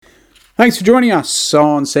Thanks for joining us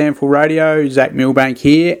on Samful Radio. Zach Milbank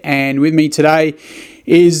here, and with me today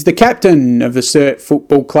is the captain of the Sturt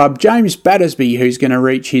Football Club, James Battersby, who's going to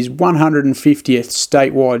reach his 150th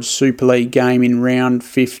statewide Super League game in round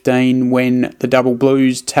 15 when the Double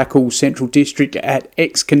Blues tackle Central District at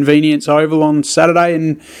X-Convenience Oval on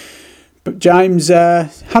Saturday. But James,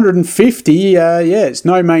 150, it's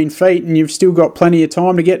no mean feat, and you've still got plenty of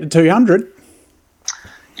time to get to 200.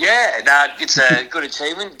 Yeah, no, it's a good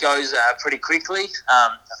achievement. It goes pretty quickly.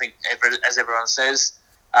 I think, as everyone says,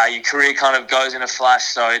 your career kind of goes in a flash.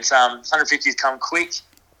 So it's 150's come quick.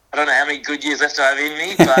 I don't know how many good years left I have in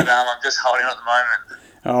me, but I'm just holding on at the moment.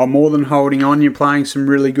 Oh, more than holding on. You're playing some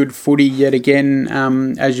really good footy yet again,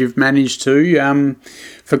 as you've managed to,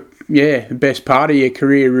 for the best part of your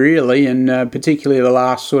career, really, and particularly the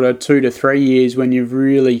last sort of 2 to 3 years when you've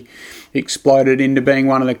really exploded into being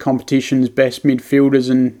one of the competition's best midfielders,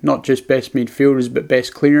 and not just best midfielders but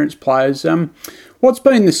best clearance players. What's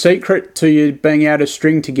been the secret to you being able to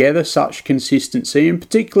string together such consistency, and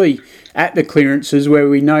particularly at the clearances where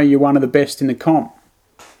we know you're one of the best in the comp?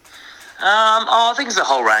 I think it's a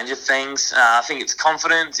whole range of things. I think it's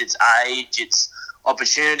confidence, it's age, it's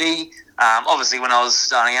opportunity. Obviously, when I was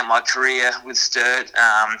starting out my career with Sturt,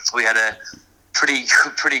 we had a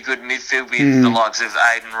pretty good midfield with the likes of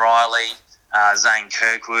Aidan Riley, Zane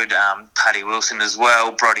Kirkwood, Paddy Wilson as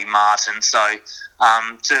well, Brodie Martin. So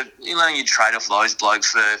you trade off those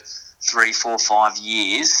blokes for 3, 4, 5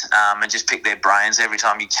 years and just pick their brains every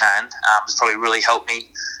time you can. It's probably really helped me.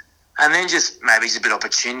 And then just maybe just a bit of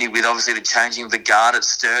opportunity with obviously the changing of the guard at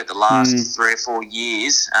Sturt the last 3 or 4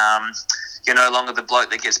 years. You're no longer the bloke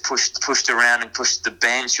that gets pushed around and pushed to the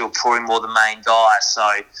bench. You're probably more the main guy. So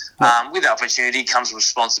with opportunity comes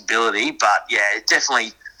responsibility. But yeah,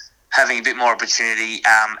 definitely having a bit more opportunity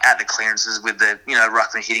at the clearances with the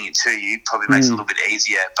ruckman hitting it to you probably makes it a little bit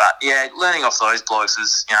easier. But yeah, learning off those blokes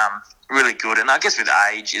is really good. And I guess with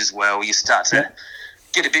age as well, you start to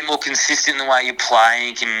get a bit more consistent in the way you play.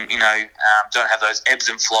 You can don't have those ebbs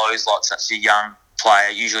and flows like such a young player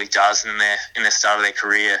usually does in their start of their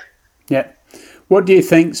career. Yeah. What do you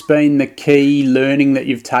think's been the key learning that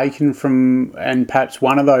you've taken from, and perhaps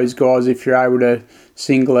one of those guys, if you're able to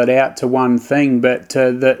single it out to one thing, but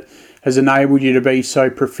that has enabled you to be so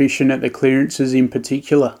proficient at the clearances in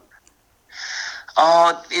particular?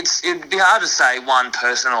 It'd be hard to say one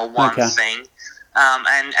person or one thing.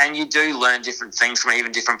 And you do learn different things from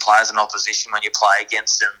even different players in opposition when you play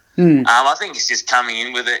against them. I think it's just coming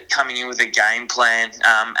in with a game plan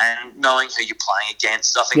and knowing who you're playing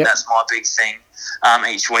against. I think that's my big thing.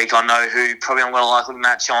 Each week I know who probably I'm going to likely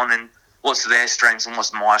match on and what's their strengths and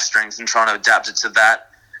what's my strengths, and trying to adapt it to that.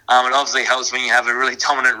 It obviously helps when you have a really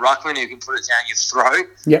dominant ruckman who can put it down your throat.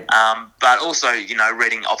 But also,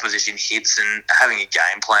 reading opposition hits and having a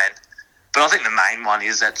game plan. But I think the main one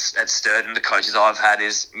is at Sturt, and the coaches I've had,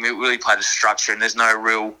 is really play to structure, and there's no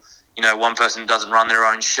real, one person doesn't run their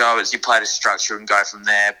own show. It's you play to structure and go from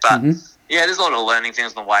there. But there's a lot of learning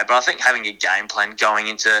things on the way. But I think having a game plan going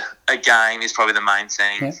into a game is probably the main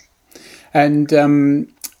thing. Yeah.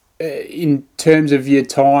 And in terms of your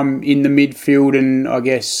time in the midfield, and I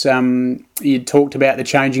guess you talked about the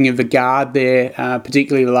changing of the guard there,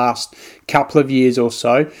 particularly the last couple of years or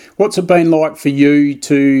so. What's it been like for you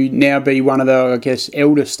to now be one of the, I guess,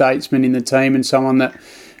 elder statesmen in the team, and someone that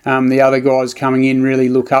the other guys coming in really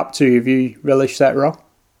look up to? Have you relished that role?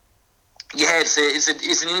 Yeah, it's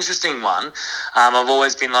an interesting one. I've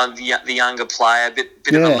always been like the younger player, a bit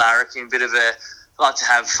of a larrikin, bit of a like to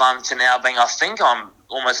have fun, to now being, I think I'm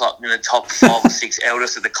almost like in the top 5 or 6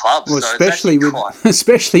 eldest of the club. Well, so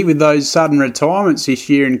especially with those sudden retirements this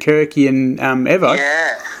year in Kirky and Evo.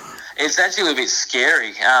 Yeah, it's actually a little bit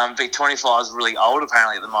scary. Big 25 is really old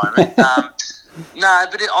apparently at the moment. No,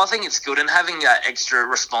 but I think it's good, and having that extra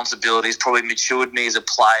responsibility has probably matured me as a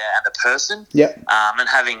player and a person. And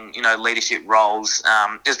having leadership roles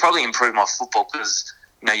has probably improved my football, because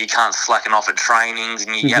you can't slacken off at trainings,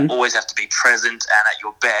 and you always have to be present and at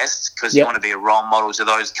your best, because you want to be a role model to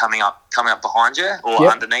those coming up behind you or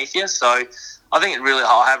underneath you. So I think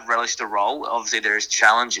I have relished the role. Obviously there is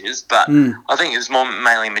challenges, but I think it's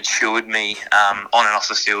mainly matured me on and off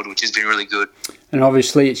the field, which has been really good. And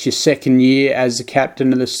obviously it's your second year as the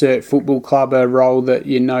captain of the Sturt Football Club, a role that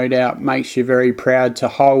you no doubt makes you very proud to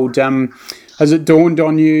hold. Has it dawned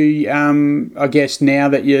on you, I guess, now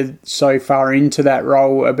that you're so far into that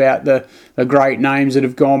role, about the great names that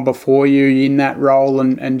have gone before you in that role,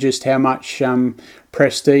 and just how much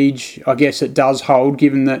prestige, I guess, it does hold,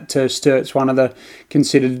 given that Sturt's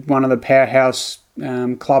considered one of the powerhouse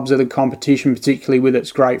clubs of the competition, particularly with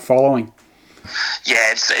its great following?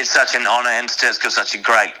 Yeah, it's such an honour, and Sturt's got such a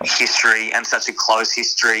great history and such a close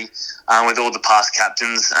history with all the past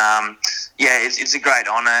captains. It's a great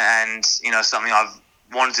honour, and something I've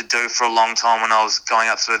wanted to do for a long time when I was going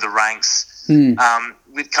up through the ranks.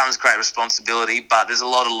 With comes great responsibility, but there's a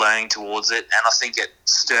lot of learning towards it, and I think at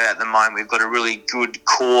Sturt at the moment we've got a really good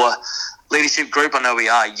core leadership group. I know we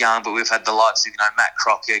are young, but we've had the likes of Matt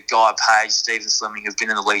Crocker, Guy Page, Stephen Slimming, who've been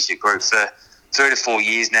in the leadership group for 3 to 4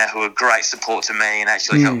 years now, who are great support to me and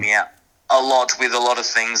actually help me out a lot with a lot of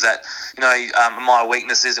things that my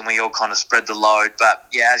weaknesses, and we all kind of spread the load. But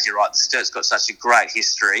yeah, as you're right, the Sturt's got such a great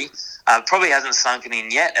history. Probably hasn't sunken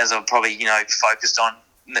in yet, as I've probably focused on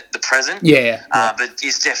the present. But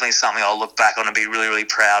it's definitely something I'll look back on and be really, really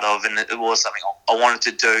proud of, and it was something I wanted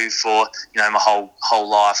to do for my whole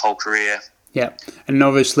life, whole career. Yeah, and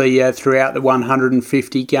obviously throughout the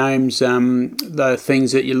 150 games, the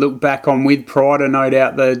things that you look back on with pride are no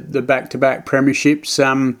doubt the back-to-back premierships.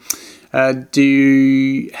 Do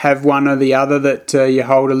you have one or the other that you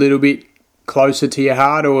hold a little bit closer to your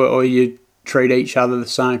heart, or you treat each other the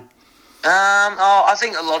same? I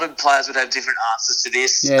think a lot of players would have different answers to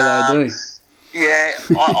this. Yeah, they do. Yeah,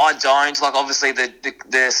 I don't. Like, obviously,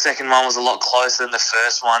 the second one was a lot closer than the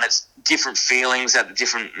first one. It's different feelings at the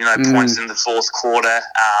different points in the fourth quarter.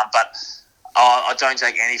 But I don't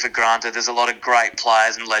take any for granted. There's a lot of great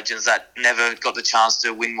players and legends that never got the chance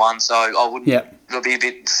to win one. So I wouldn't. It'll be a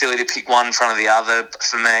bit silly to pick one in front of the other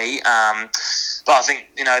for me. But I think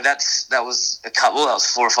that was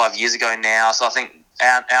 4 or 5 years ago now. So I think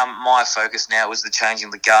my focus now is the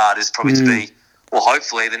changing the guard is probably to be. Well,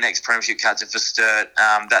 hopefully the next premiership captain for Sturt.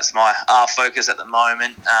 That's our focus at the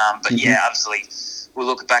moment. But yeah, absolutely, we'll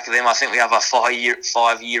look back at them. I think we have a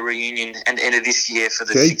 5-year reunion and end of this year for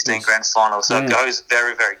the 16 grand final. So it goes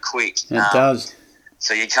very, very quick. It does.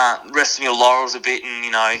 So you can't rest on your laurels a bit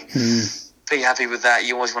and, be happy with that.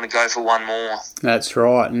 You always want to go for one more. That's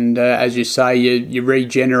right. And as you say, you're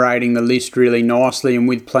regenerating the list really nicely and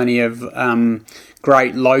with plenty of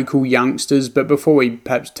great local youngsters. But before we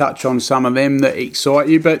perhaps touch on some of them that excite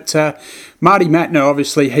you, but Marty Mattner,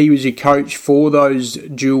 obviously he was your coach for those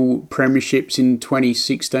dual premierships in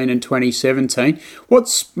 2016 and 2017.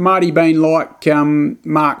 What's Marty been like,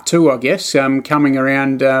 Mark II, I guess, coming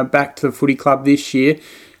around back to the footy club this year?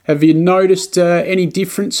 Have you noticed any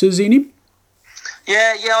differences in him?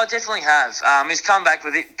 Yeah, I definitely have. He's come back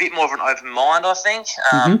with a bit more of an open mind, I think.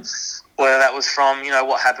 Whether that was from,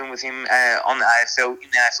 what happened with him on the AFL, in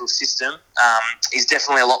the AFL system. He's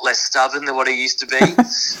definitely a lot less stubborn than what he used to be.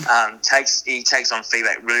 He takes on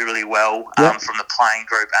feedback really, really well from the playing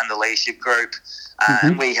group and the leadership group.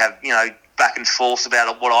 And we have, back and forth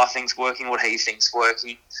about what I think's working, what he thinks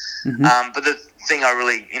working. But the thing I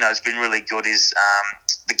really, has been really good is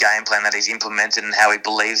the game plan that he's implemented and how he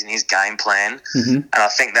believes in his game plan. And I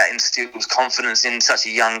think that instills confidence in such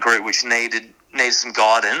a young group which needs some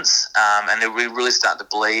guidance, and they're really starting to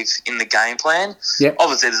believe in the game plan.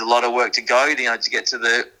 Obviously, there's a lot of work to go, to get to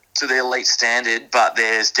the elite standard, but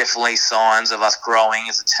there's definitely signs of us growing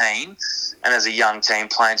as a team and as a young team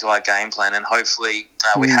playing to our game plan. And hopefully,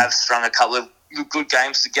 we have strung a couple of good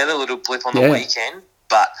games together, a little blip on the weekend,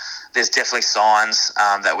 but there's definitely signs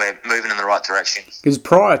that we're moving in the right direction. Because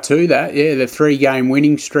prior to that, the 3-game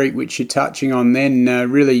winning streak, which you're touching on then,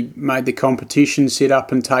 really made the competition sit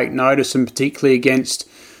up and take notice, and particularly against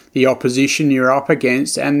the opposition you're up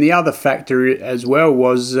against. And the other factor as well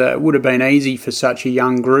was it would have been easy for such a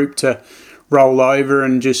young group to roll over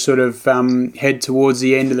and just sort of head towards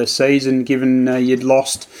the end of the season, given you'd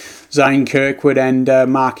lost Zane Kirkwood and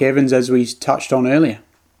Mark Evans, as we touched on earlier.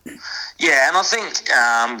 Yeah, and I think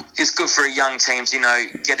it's good for a young team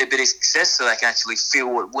to, get a bit of success so they can actually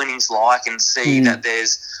feel what winning's like and see that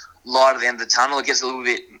there's light at the end of the tunnel. It gets a little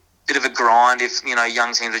bit of a grind if,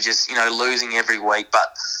 young teams are just, losing every week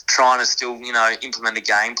but trying to still, implement a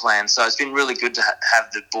game plan. So it's been really good to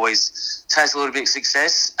have the boys taste a little bit of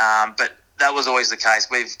success, but that was always the case.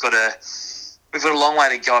 We've got a long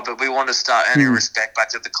way to go, but we want to start earning respect back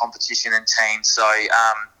to the competition and team. So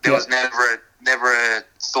there was never a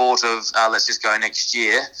thought of let's just go next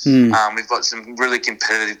year. We've got some really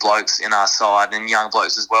competitive blokes in our side and young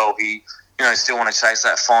blokes as well who still want to chase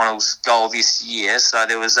that finals goal this year. So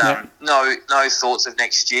there was no thoughts of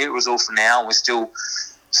next year. It was all for now. And we're still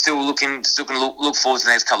looking to look forward to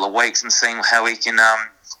the next couple of weeks and seeing how we can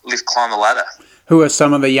climb the ladder. Who are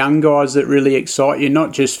some of the young guys that really excite you,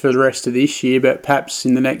 not just for the rest of this year, but perhaps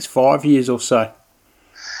in the next 5 years or so?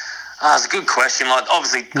 It's a good question. Like,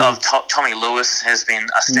 obviously, Tommy Lewis has been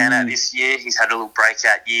a standout this year. He's had a little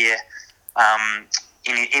breakout year.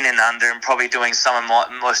 in and under, and probably doing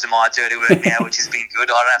most of my dirty work now, which has been good.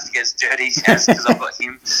 I don't have to get as dirty as because I've got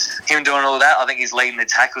him doing all that. I think he's leading the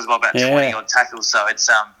tackles by about 20 odd tackles, so it's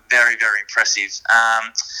very, very impressive.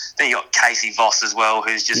 Then you got Casey Voss as well,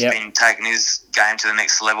 who's just been taking his game to the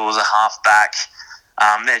next level as a half-back.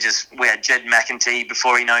 We had Jed McEntee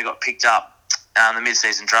before he got picked up. The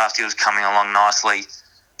mid-season draft, he was coming along nicely.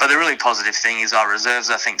 But the really positive thing is our reserves,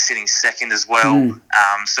 I think, sitting second as well.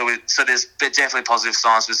 So there's definitely positive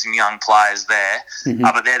signs with some young players there.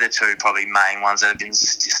 But they're the two probably main ones that have been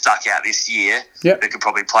stuck out this year that could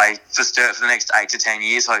probably play for Sturt for the next 8 to 10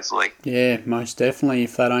 years, hopefully. Yeah, most definitely.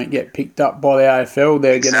 If they don't get picked up by the AFL,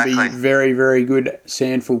 they're going to be very, very good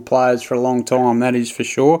SANFL players for a long time, that is for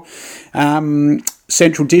sure.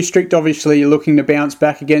 Central District, obviously, you're looking to bounce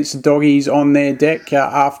back against the Doggies on their deck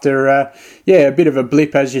after, a bit of a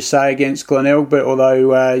blip, as you say, against Glenelg. But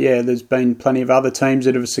although, there's been plenty of other teams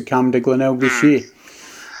that have succumbed to Glenelg this year.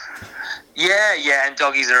 Yeah, and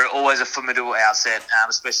Doggies are always a formidable outset,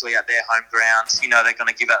 especially at their home grounds. They're going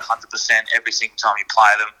to give it 100% every single time you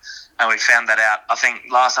play them. And we found that out. I think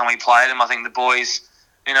last time we played them, the boys,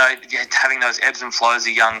 having those ebbs and flows,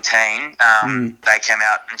 a young team, they came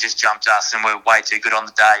out and just jumped us, and we're way too good on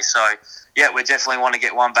the day. So, we definitely want to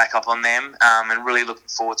get one back up on them, and really looking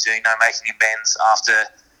forward to, making amends after,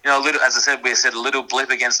 a little, as I said, we said a little blip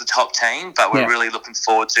against the top team, but we're really looking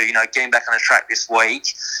forward to, getting back on the track this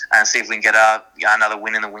week and see if we can get another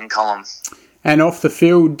win in the win column. And off the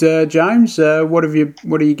field, James, what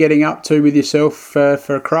are you getting up to with yourself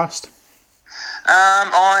for a crust?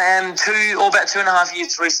 I am about 2.5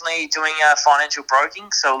 years recently doing financial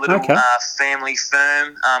broking, so a little family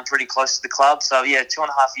firm, pretty close to the club. So 2.5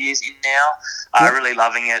 years in now, really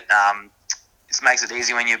loving it. It makes it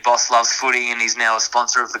easy when your boss loves footy and he's now a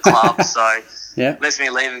sponsor of the club. So lets me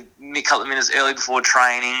leave a couple of minutes early before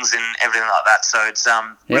trainings and everything like that. So it's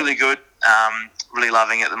really good. Really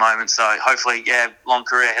loving it at the moment. So hopefully, long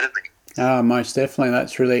career ahead of me. Most definitely.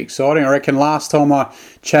 That's really exciting. I reckon last time I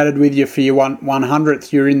chatted with you for your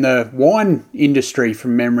 100th, you're in the wine industry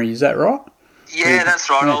from memory. Is that right? Yeah, that's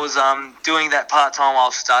right. I was doing that part-time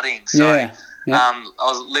while studying. So I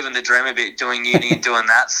was living the dream a bit, doing uni and doing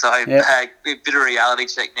that. So a bit of reality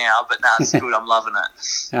check now, but it's good. I'm loving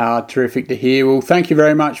it. Terrific to hear. Well, thank you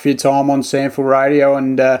very much for your time on SANFL Radio,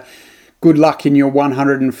 and good luck in your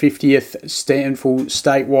 150th SANFL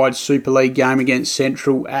statewide Super League game against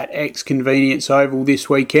Central at X-Convenience Oval this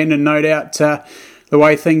weekend. And no doubt the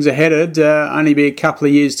way things are headed, only be a couple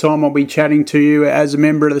of years' time, I'll be chatting to you as a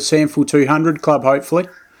member of the SANFL 200 Club, hopefully.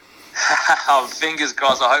 Fingers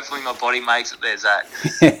crossed. Hopefully my body makes it there, Zach.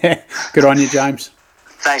 Good on you, James.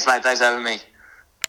 Thanks, mate. Thanks for having me.